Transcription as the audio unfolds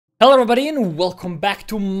Hello everybody and welcome back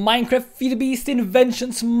to Minecraft FTB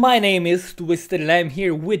Inventions. My name is Twisted and I'm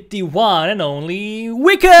here with the one and only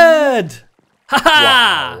Wicked!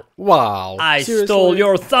 Haha! Wow. I Seriously? stole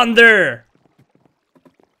your thunder!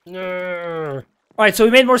 No. Alright, so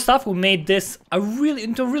we made more stuff. We made this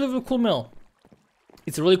into a really cool mill.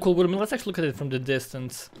 It's a really cool wooden mill. Let's actually look at it from the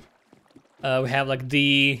distance. We have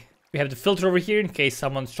the filter over here in case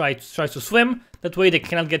someone tries to swim. That way they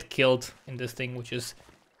cannot get killed in this thing, which is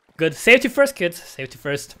good. Safety first, kids. Safety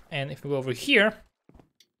first. And if we go over here,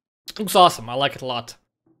 it looks awesome. I like it a lot.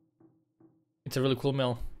 It's a really cool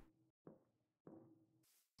mill.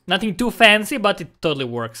 Nothing too fancy, but it totally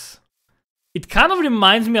works. It kind of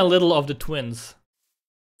reminds me a little of the twins.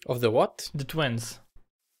 Of the what? The twins.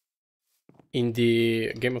 In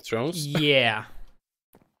the Game of Thrones? Yeah.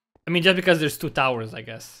 I mean, just because there's two towers, I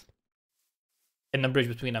guess. And a bridge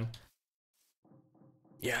between them.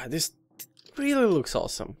 Yeah, this really looks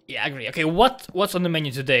awesome. Yeah, I agree. Okay, what's on the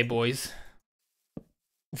menu today, boys?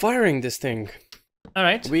 Wiring this thing.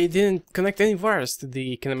 Alright. We didn't connect any wires to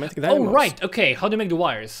the kinematic dynamos. Oh, right. Okay, how do you make the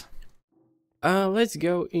wires? Let's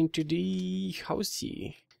go into the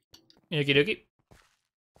housey. Okie dokie.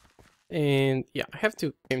 And yeah, I have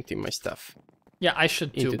to empty my stuff Yeah, I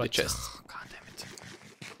should too, into but... the chest. God damn it.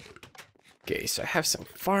 Okay, so I have some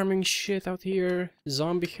farming shit out here.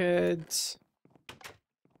 Zombie heads.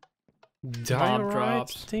 Diorite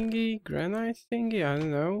drops. thingy, granite thingy, I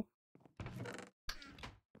don't know.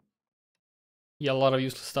 Yeah, a lot of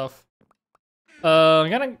useless stuff.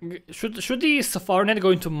 Should the Safari net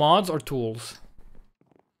go into mods or tools?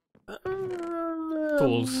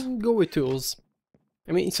 Tools. Go with tools.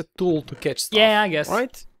 I mean, it's a tool to catch stuff. Yeah, I guess.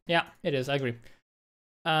 Right? Yeah, it is. I agree.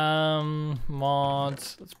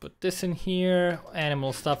 Mods. Let's put this in here.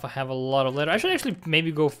 Animal stuff. I have a lot of leather. I should actually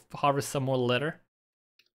maybe go harvest some more leather.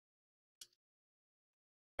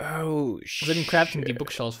 Oh, I've been crafting the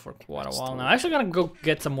bookshelves for quite a while now. I'm actually gonna go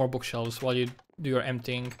get some more bookshelves while you do your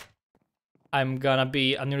emptying. I'm gonna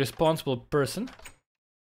be an irresponsible person.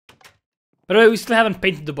 By the way, we still haven't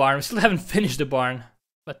painted the barn. We still haven't finished the barn.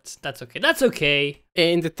 But that's okay. That's okay.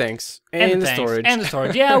 And the tanks. And the storage. And the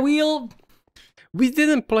storage. Yeah, We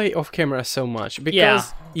didn't play off camera so much.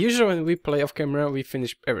 Because usually when we play off camera, we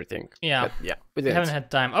finish everything. Yeah. But yeah, we We didn't. haven't had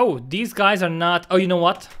time. Oh, these guys are not... Oh, you know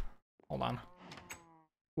what? Hold on.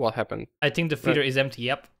 What happened? I think the feeder is empty,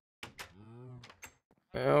 yep.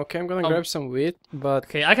 Okay, I'm gonna grab some wheat, but...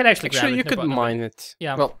 Okay, I can actually grab it. you no could problem. mine it.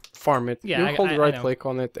 Yeah. Well, farm it. Yeah, you hold I right know. click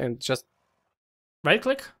on it and just Right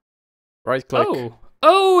click? right click. Oh!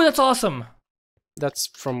 Oh, that's awesome! That's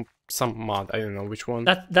from some mod, I don't know which one.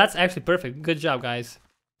 That's actually perfect. Good job, guys.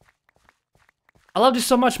 I love this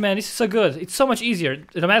so much, man. This is so good. It's so much easier.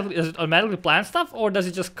 Does it automatically plant stuff, or does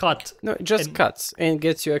it just cut? No, it just cuts and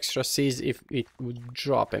gets you extra seeds if it would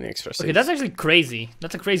drop any extra seeds. Okay, that's actually crazy.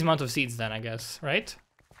 That's a crazy amount of seeds then, I guess, right?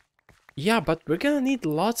 Yeah, but we're gonna need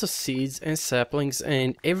lots of seeds and saplings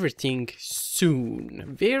and everything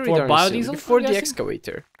soon. Very For darn biodiesel, soon. Before I'm the guessing?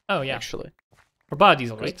 excavator, Oh, yeah. actually. For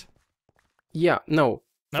biodiesel, right? Yeah, no,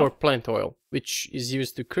 No? for plant oil, which is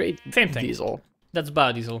used to create Same thing. diesel. That's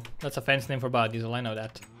biodiesel. That's a fancy name for biodiesel, I know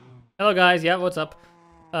that. Hello, guys. Yeah, what's up?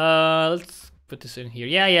 Let's put this in here.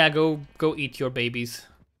 Yeah, go eat your babies.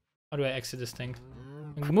 How do I exit this thing?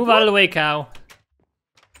 Move out of the way, cow.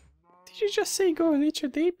 Did you just say go and eat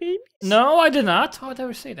your day, baby? No, I did not. How would I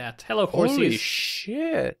ever say that? Hello, horsies. Holy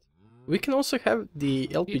shit. We can also have the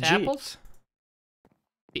Eat LPG. apples?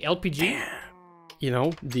 The LPG? You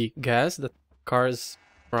know, the gas that cars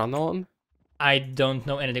run on. I don't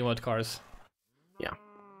know anything about cars. Yeah.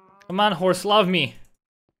 Come on, horse, love me.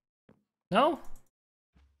 No?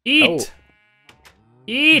 Eat!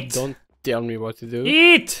 Eat! Don't tell me what to do.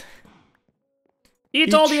 Eat!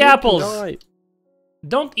 Eat all the shit and apples! die.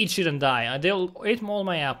 Don't eat shit and die. They'll eat all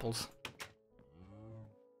my apples.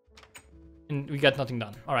 And we got nothing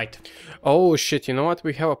done. Alright. Oh shit, you know what?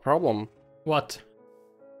 We have a problem. What?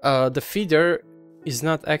 The feeder is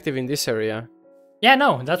not active in this area. Yeah,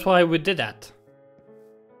 no, that's why we did that.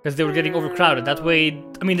 Because they were getting overcrowded. That way,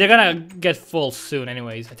 I mean, they're gonna get full soon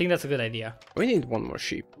anyways. I think that's a good idea. We need one more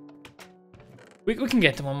sheep. We can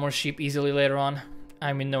get one more sheep easily later on.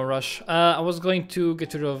 I'm in no rush. I was going to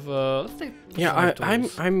get rid of, let's take Yeah, some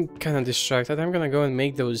tools. I'm kind of distracted. I'm gonna go and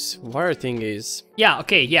make those wire thingies. Yeah,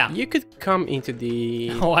 okay, yeah. You could come into the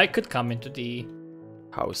Oh, I could come into the...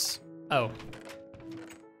 house. Oh.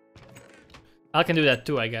 I can do that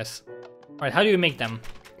too, I guess. Alright, how do you make them?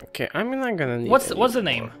 Okay, I'm not gonna need. What's any the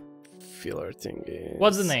name? Filler thingies.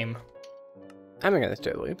 What's the name? I'm not gonna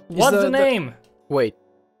tell you. What's the name? Wait,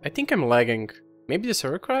 I think I'm lagging. Maybe the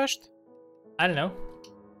server crashed? I don't know.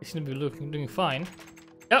 You seem to be doing fine.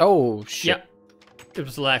 Yep. Oh shit. Yeah. It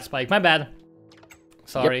was a lag spike. My bad.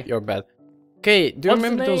 Sorry. Yep, you're bad. Okay, do you What's the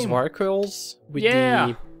remember those name? wire coils with Yeah.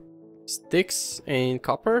 the sticks and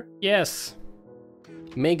copper? Yes.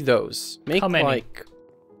 Make those. Make How many? like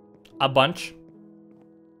A bunch.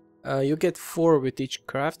 you get 4 with each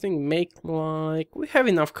crafting. Make like we have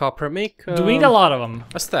enough copper. Make Do we need a lot of them?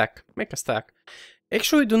 a stack. Make a stack.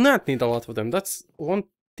 Actually, do not need a lot of them. That's one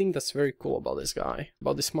thing that's very cool about this guy,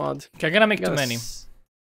 about this mod. Okay, I'm gonna make too Gotta many.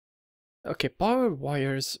 Okay, power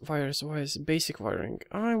wires, basic wiring.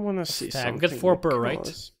 I wanna see Stack. something. We get 4 per, right?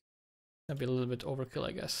 because- That'd be a little bit overkill,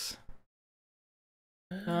 I guess.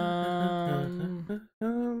 Um,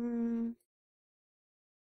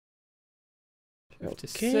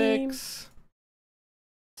 56.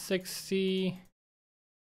 60.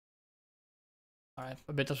 Alright,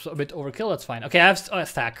 a bit overkill, that's fine. Okay, I have a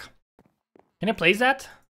stack. Can I place that?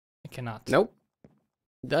 I cannot. Nope.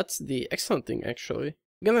 That's the excellent thing, actually.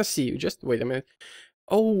 Gonna see you. Just wait a minute.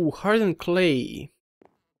 Oh, hardened clay.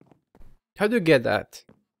 How do you get that?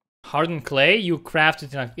 Hardened clay, you craft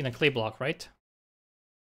it in a clay block, right?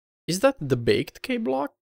 Is that the baked clay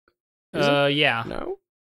block? Is it? Yeah. No?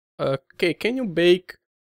 Okay, can you bake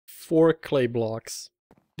 4 clay blocks?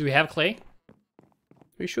 Do we have clay?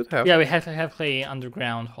 We should have. Yeah, we have clay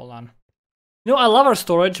underground. Hold on. You know, I love our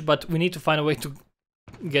storage, but we need to find a way to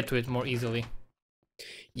get to it more easily.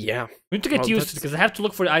 Yeah. We need to get Well, used to it, because I have to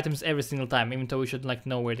look for the items every single time, even though we should like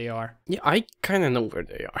know where they are. Yeah, I kind of know where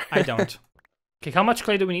they are. I don't. Okay, how much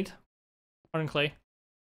clay do we need? Hardened clay?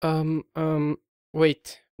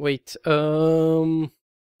 Wait.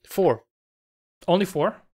 4. Only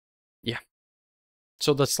 4?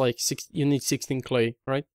 So that's like 6. You need 16 clay,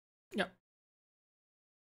 right? Yeah.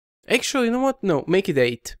 Actually, you know what? No, make it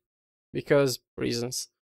 8. Because reasons.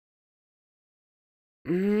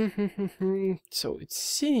 So it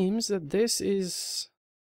seems that this is...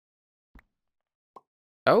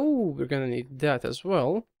 Oh, we're gonna need that as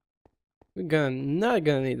well. We're not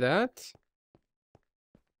gonna need that.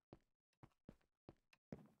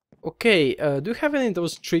 Okay, do you have any of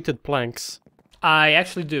those treated planks? I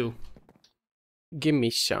actually do. Give me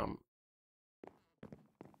some.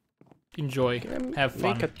 Enjoy. Can I Have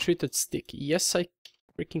fun. make a treated stick? Yes, I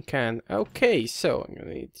freaking can. Okay, so I'm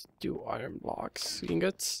gonna need 2 iron blocks,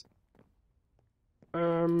 ingots.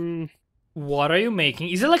 What are you making?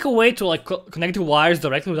 Is it like a way to like connect the wires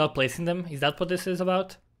directly without placing them? Is that what this is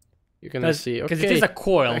about? You're gonna see. Because Okay, it is a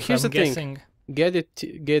coil, so here's I'm the thing. guessing.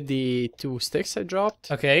 get the 2 sticks I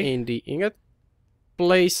dropped Okay. in the ingot.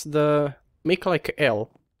 Place make like a L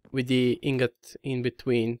with the ingot in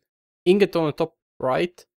between. Ingot on the top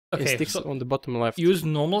right and Okay, sticks so on the bottom left. use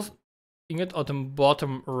normal ingot on the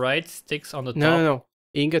bottom right, sticks on the top. No.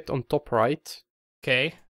 Ingot on top right,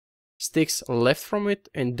 Okay. sticks left from it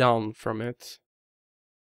and down from it.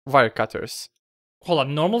 Wire cutters. Hold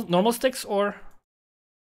on, normal sticks or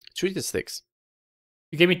Treated sticks.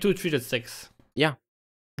 you gave me 2 treated sticks. Yeah.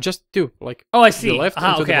 Just 2, like Oh, I see. left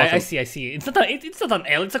and to the okay, I bottom. see. It's not an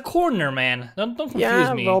L. It's a corner, man. Don't confuse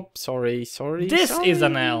yeah, me. well, sorry. This is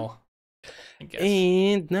an sorry. L. I guess.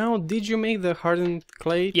 And now, did you make the hardened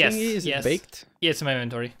clay Yes, thingy? Is yes. it baked? Yeah, it's in my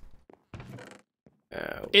inventory.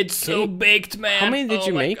 Okay. It's so baked, man. How many did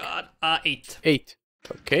you make? Oh my god. 8. 8.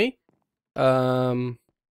 Okay.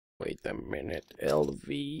 Wait a minute.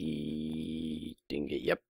 LV thingy.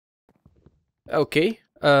 Yep. Okay.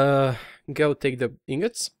 Go take the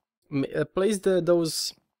ingots. Place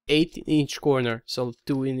those 8 in each corner. So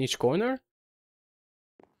 2 in each corner.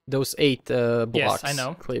 Those 8 blocks. Yes, I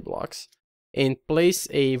know. Clay blocks. And place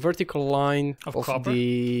a vertical line Of copper?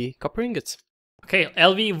 the copper ingots. Okay,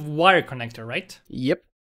 LV wire connector, right? Yep.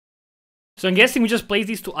 So I'm guessing we just place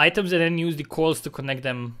these 2 items and then use the coils to connect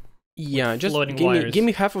them. Yeah, just floating give wires.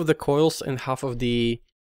 me half of the coils and half of the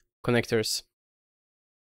connectors.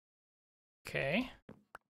 Okay.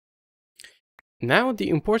 Now the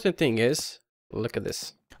important thing is, look at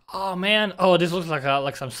this. Oh man. Oh, this looks like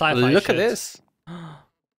some sci-fi Look shit. at this.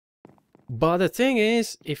 But the thing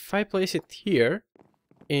is, if I place it here,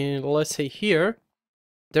 and let's say here,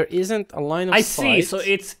 there isn't a line of I sight. see. So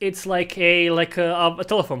it's like a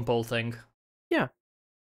telephone pole thing. Yeah.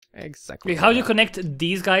 Exactly. Okay, how do you connect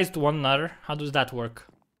these guys to one another? How does that work?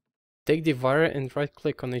 Take the wire and right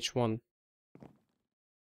click on each one.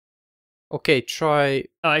 Okay, try.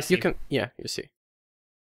 Oh, I see. You can, yeah, you see.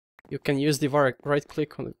 You can use the wire, right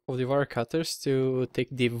click on of the wire cutters to take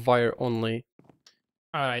the wire only.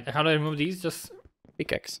 Alright, and how do I remove these? Just...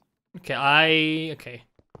 Pickaxe. Okay, okay.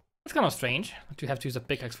 That's kind of strange to have to use a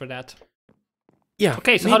pickaxe for that. Yeah.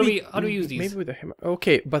 Okay, so how do we use these? Maybe with a hammer.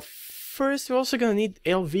 Okay, but first we're also gonna need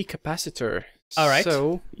LV capacitor. All right.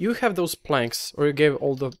 So you have those planks, or you gave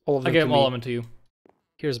all of them I gave to all me. of them to you.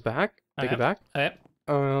 Here's back. Take it back. Yep.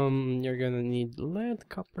 You're gonna need lead,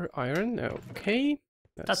 copper, iron. Okay.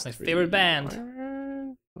 That's my favorite band.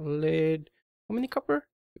 Iron, lead. How many copper?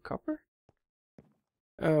 Copper.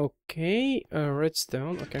 Okay.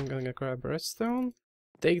 Redstone. Okay, I'm gonna grab redstone.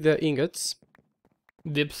 Take the ingots.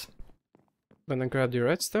 Dips. Gonna grab the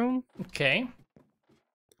redstone. Okay.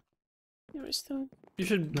 Redstone. You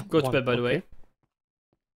should go to bed, by the way.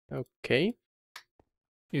 Okay.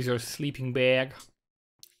 Use your sleeping bag.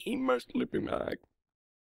 In my sleeping bag.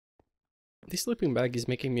 This sleeping bag is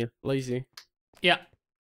making me lazy. Yeah.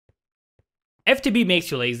 FTB makes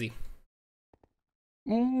you lazy.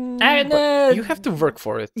 And you have to work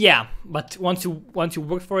for it. Yeah, but once you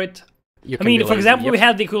work for it, You I can mean, be for lazy, example, yep. we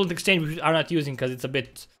have the equivalent exchange which we are not using because it's a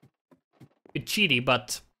bit cheaty,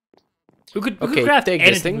 but we could craft take this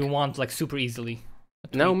anything thing. we want like super easily.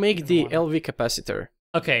 Now make the LV capacitor.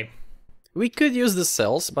 Okay. We could use the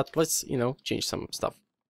cells, but let's, change some stuff.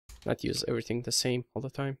 Not use everything the same all the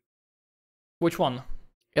time. Which one?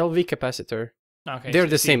 LV capacitor. Okay. They're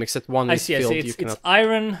the same, except one is filled. It's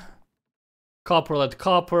iron, copper, lead,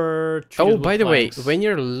 copper. Oh, by the way, planks. when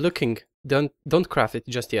you're looking, don't craft it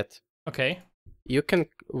just yet. Okay. You can,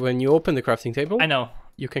 when you open the crafting table, I know.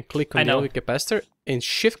 you can click on the LV capacitor and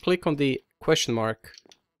shift click on the question mark.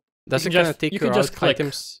 Does it kind of take your out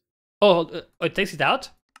items? Oh, it takes it out?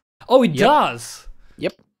 Oh, it does.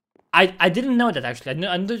 Yep. I didn't know that actually.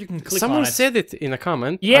 I know you can click Someone on it. said it in a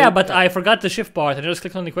comment. Yeah, but I forgot the shift part and I just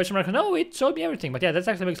clicked on the question mark and oh, it showed me everything. But yeah, that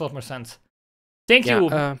actually makes a lot more sense. Thank you.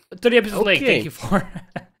 30 episodes late. Thank you for.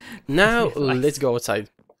 Now let's go outside.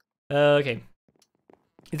 Okay.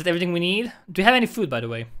 Is that everything we need? Do you have any food, by the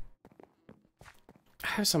way? I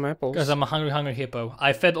have some apples. Because I'm a hungry hippo.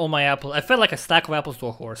 I fed all my apples. I fed like a stack of apples to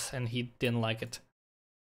a horse, and he didn't like it.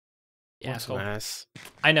 Yeah, so nice.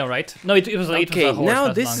 I know, right? No, it was like okay. It was a horse, now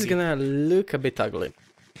not this monkey. is gonna look a bit ugly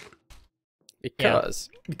because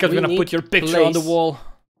we're gonna put your picture on the wall.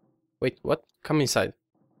 Wait, what? Come inside.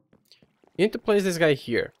 You need to place this guy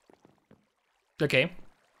here. Okay.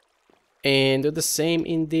 And do the same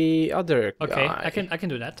in the other Okay, guy. I can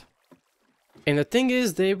do that. And the thing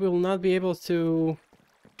is, they will not be able to.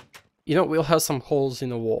 We'll have some holes in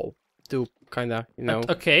the wall to kind of,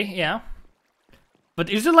 Okay, yeah. But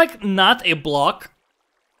is it like not a block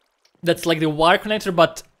that's like the wire connector,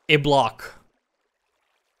 but a block?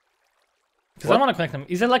 Because I want to connect them.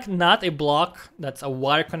 Is it like not a block that's a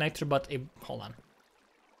wire connector, but a... Hold on.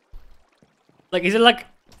 Like, is it like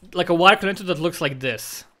a wire connector that looks like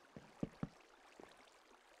this?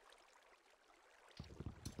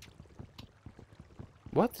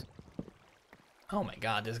 What? Oh my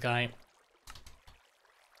god, this guy.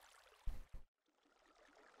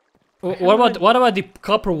 What about the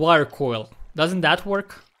copper wire coil? Doesn't that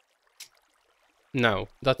work? No,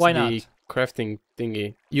 that's Why the not? crafting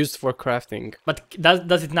thingy used for crafting. But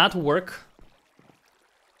does it not work?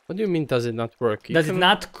 What do you mean? Does it not work? Does it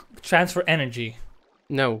not transfer energy?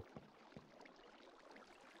 No.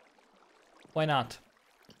 Why not?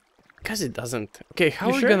 Because it doesn't. Okay, how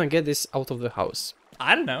are we sure? gonna get this out of the house?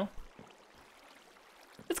 I don't know.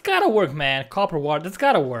 It's gotta work, man. Copper wire, that's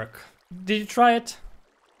gotta work. Did you try it?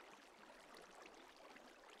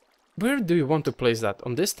 Where do you want to place that?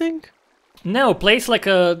 On this thing? No, place like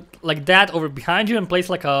that over behind you and place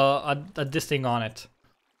like this thing on it.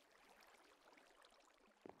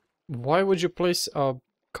 Why would you place a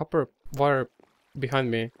copper wire behind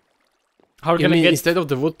me? How are we You gonna mean get... instead of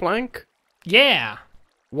the wood plank? Yeah.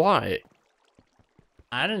 Why?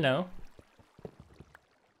 I don't know.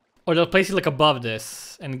 Or they'll place it like above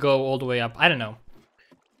this and go all the way up. I don't know.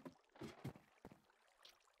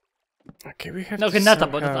 Okay, we have No, to okay, not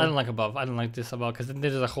somehow... above. I don't like above. I don't like this above because then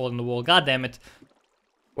there's a hole in the wall. God damn it.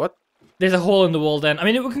 What? There's a hole in the wall then. I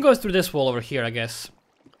mean, we can go through this wall over here, I guess.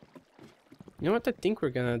 You know what I think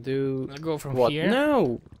we're gonna do? I'll go from What? here.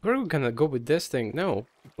 No! We're gonna go with this thing. No.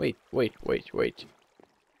 Wait. Okay.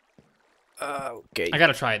 I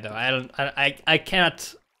gotta try it though. I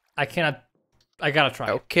cannot. I gotta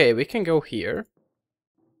try. Okay, we can go here.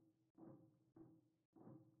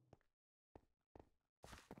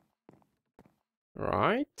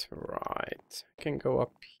 Right. Can go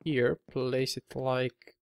up here, place it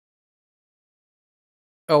like...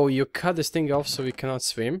 Oh, you cut this thing off so we cannot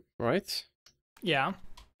swim, right? Yeah.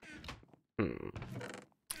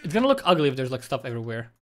 It's gonna look ugly if there's like stuff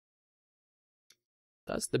everywhere.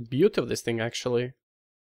 That's the beauty of this thing, actually.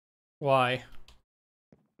 Why?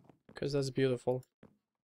 Because that's beautiful.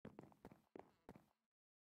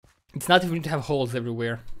 It's not even to have holes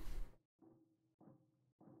everywhere.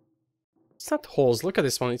 It's not holes. Look at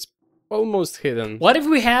this one. It's almost hidden. What if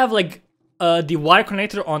we have like the wire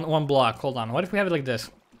connector on one block? Hold on. What if we have it like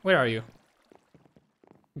this? Where are you?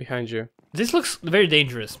 Behind you. This looks very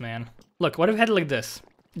dangerous, man. Look, what if we had it like this?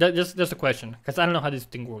 Just a question, because I don't know how this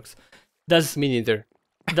thing works. Does Me neither.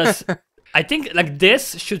 does I think like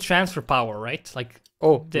this should transfer power, right? Like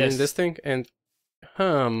Oh, this. this thing and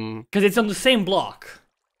Because it's on the same block.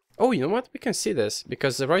 Oh, you know what? We can see this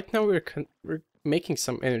because right now we're making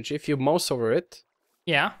some energy. If you mouse over it.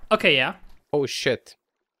 Yeah. Okay. Yeah. Oh shit!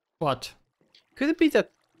 What? Could it be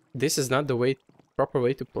that this is not the proper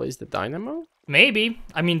way to place the dynamo? Maybe.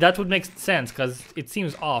 I mean, that would make sense because it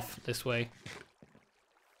seems off this way.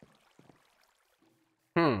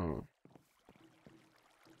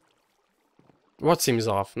 What seems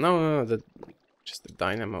off? No, just the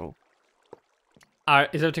dynamo.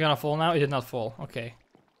 Is everything gonna fall now? It did not fall. Okay.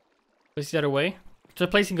 Place the other way. Try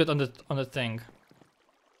placing it on the thing.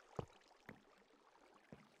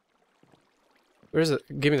 Where is it?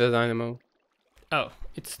 Give me the dynamo. Oh,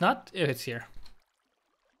 it's not. It's here.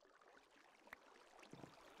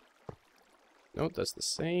 No, that's the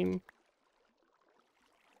same.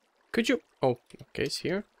 Could you? Oh, okay, it's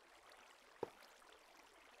here.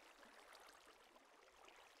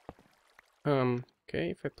 Okay,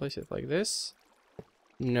 if I place it like this.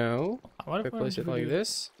 No. What If I place it like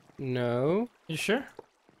this. No. You sure?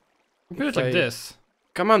 Put it like this.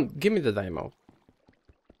 Come on, give me the dynamo.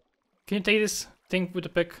 Can you take this thing with the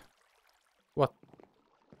pick? What?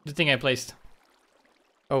 The thing I placed.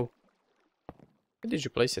 Oh. Where did you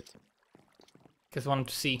place it? Because I wanted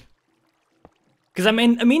to see. Because I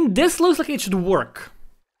mean, this looks like it should work.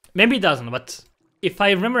 Maybe it doesn't, but if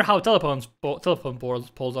I remember how telephone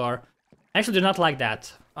poles are, actually they're not like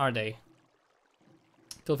that, are they?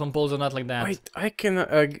 Telephone poles are not like that. Wait, I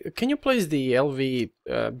can you place the LV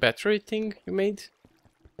battery thing you made?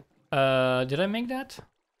 Did I make that?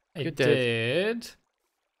 I did.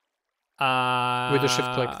 With the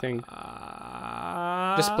shift click thing.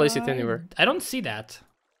 Just place it anywhere. I don't see that.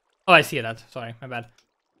 Oh, I see that. Sorry, my bad.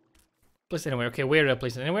 Place it anywhere. Okay, where do I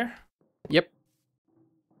place it? Anywhere? Yep.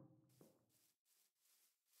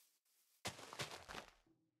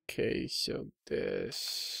 Okay, so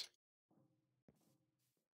this.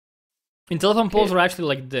 In telephone poles are actually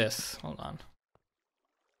like this. Hold on.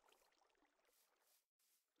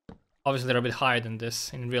 Obviously, they're a bit higher than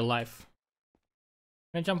this in real life.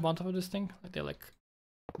 Can I jump on top of this thing? Like they're like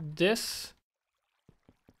this.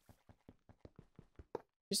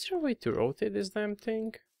 Is there a way to rotate this damn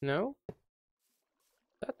thing? No?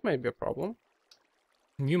 That might be a problem.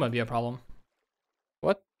 You might be a problem.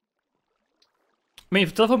 What? I mean,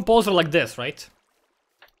 if telephone poles are like this, right?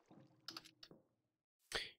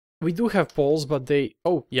 We do have poles, but they...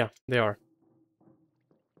 Oh, yeah, they are.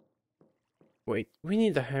 Wait, we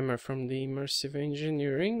need a hammer from the immersive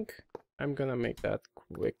engineering. I'm gonna make that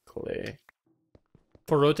quickly.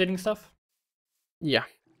 For rotating stuff? Yeah.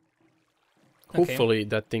 Okay. Hopefully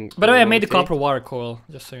that thing... By the way, I made the copper wire coil,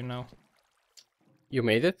 just so you know. You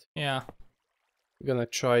made it? Yeah. You're gonna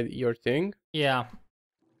try your thing? Yeah.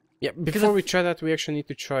 Yeah, before we try that, we actually need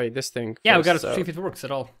to try this thing Yeah, first, we gotta see if it works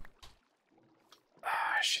at all.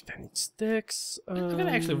 Ah, shit, I need sticks. I'm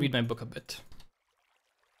gonna actually read my book a bit.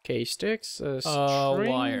 Okay, sticks, string.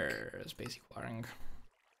 Wires, basic wiring.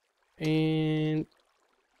 And...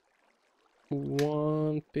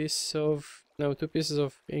 one piece of... No, 2 pieces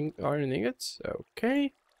of iron ingots.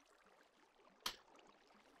 Okay.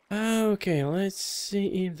 Okay, let's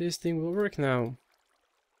see if this thing will work now.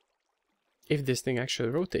 If this thing actually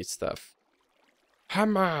rotates stuff.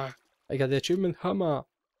 Hammer! I got the achievement, hammer!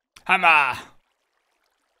 Hammer!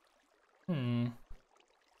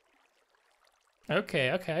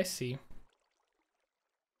 Okay, I see.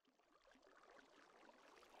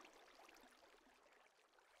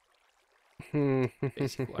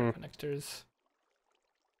 Basic wire connectors.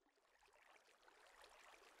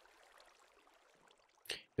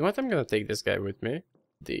 You know what? I'm gonna take this guy with me.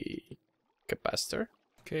 The capacitor.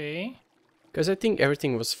 Okay. Because I think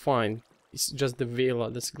everything was fine. It's just the villa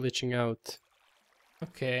that's glitching out.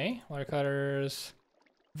 Okay. Wire cutters.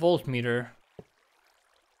 Voltmeter.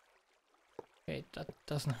 Okay, that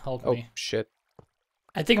doesn't help me. Oh, shit.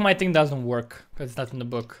 I think my thing doesn't work because it's not in the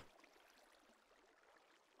book.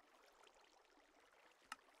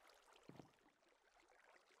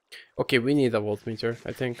 Okay, we need a voltmeter,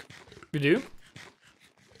 I think. You do?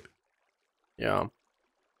 Yeah.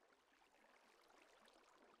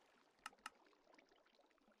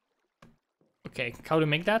 Okay, how to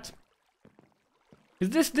make that? Is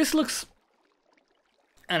this looks...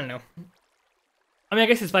 I don't know. I mean, I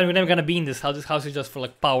guess it's fine. We're never gonna be in this house. This house is just for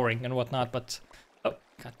like powering and whatnot, but... Oh,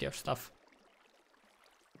 got their stuff.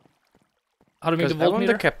 How to make the Because I want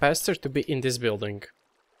the voltmeter? capacitor to be in this building.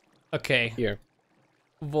 Okay. Here.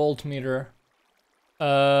 Voltmeter.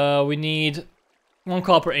 We need 1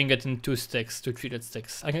 copper ingot and 2 sticks, 2 treated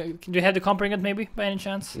sticks. Do you have the copper ingot maybe, by any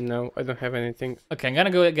chance? No, I don't have anything. Okay, I'm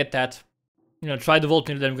gonna go get that. You know, try the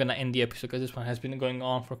voltmeter, then I'm gonna end the episode, because this one has been going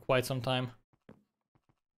on for quite some time.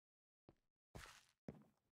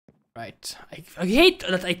 Right. I hate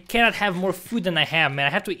that I cannot have more food than I have, man. I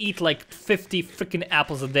have to eat like 50 freaking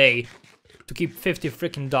apples a day to keep 50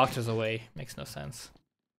 freaking doctors away. Makes no sense.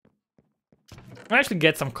 I'll actually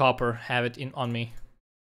get some copper, have it on me.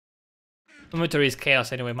 Inventory is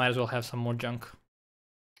chaos anyway, might as well have some more junk.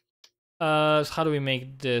 So how do we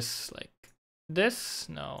make this? Like this?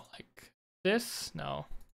 No. Like this? No.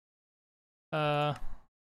 On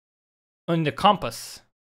the compass.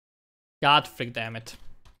 God frick damn it.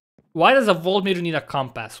 Why does a voltmeter need a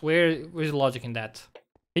compass? Where's the logic in that?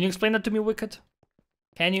 Can you explain that to me, Wicked?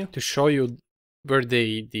 Can you? To show you where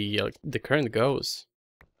the current goes.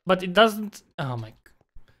 But it doesn't. Oh my.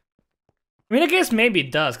 I mean, I guess maybe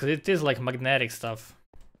it does, because it is like magnetic stuff.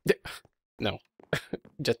 No.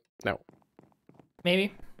 Just no.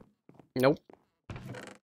 Maybe? Nope.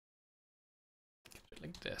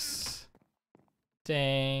 Like this.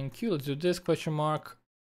 Thank you. Let's do this question mark.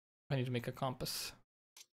 I need to make a compass.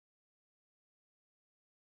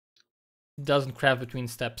 It doesn't craft between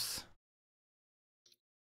steps.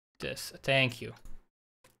 This. Thank you.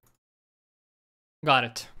 Got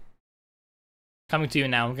it. Coming to you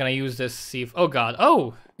now. I'm gonna use this. See if. Oh god.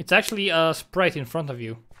 Oh! It's actually a sprite in front of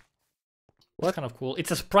you. What? That's kind of cool.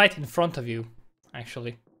 It's a sprite in front of you,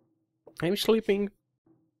 actually. I'm sleeping.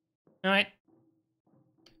 Alright.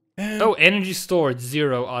 Oh, energy stored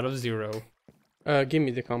 0 out of 0. Give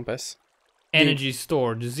me the compass. Energy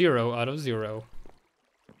stored 0 out of 0.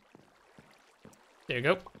 There you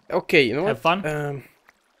go. Okay, you know Have what? fun.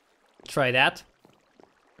 Try that.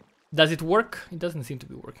 Does it work? It doesn't seem to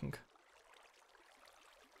be working.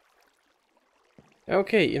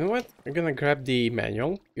 Okay, you know what? I'm gonna grab the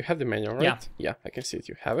manual. You have the manual, right? Yeah. Yeah, I can see that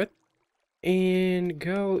you have it. And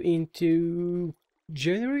go into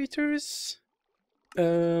generators.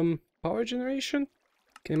 Power generation.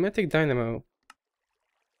 Kinematic dynamo.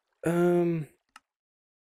 It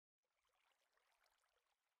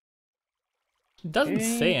doesn't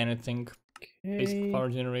Okay. say anything. Basic power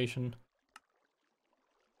generation.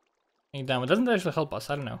 Damn, it doesn't actually help us.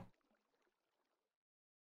 I don't know.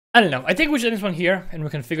 I think we should end this one here, and we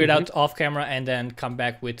can figure it out off camera and then come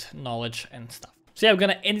back with knowledge and stuff. So yeah, we're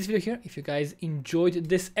gonna end this video here. If you guys enjoyed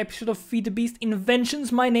this episode of Feed the Beast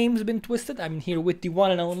Inventions, my name's been Twisted. I'm here with the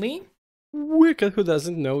one and only Wicked, who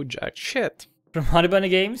doesn't know jack shit. from Honey Bunny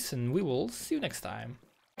Games, and we will see you next time.